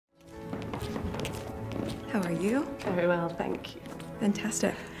How are you? Very well, thank you.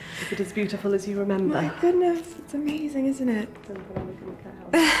 Fantastic. Is it as beautiful as you remember? My goodness, it's amazing, isn't it?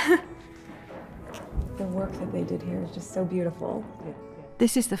 The work that they did here is just so beautiful. Yeah.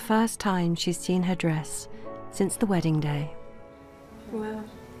 This is the first time she's seen her dress since the wedding day. Wow.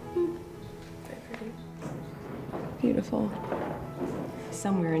 Very pretty. Beautiful.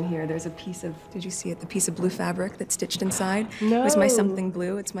 Somewhere in here, there's a piece of, did you see it? The piece of blue fabric that's stitched inside? No. It was my something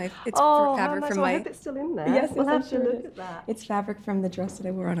blue. It's fabric How from nice. my... I hope it's still in there. Yes, we'll have I'm to sure it look is. at that. It's fabric from the dress that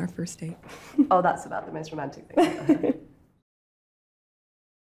I wore on our first date. Oh, that's about the most romantic thing I've ever heard.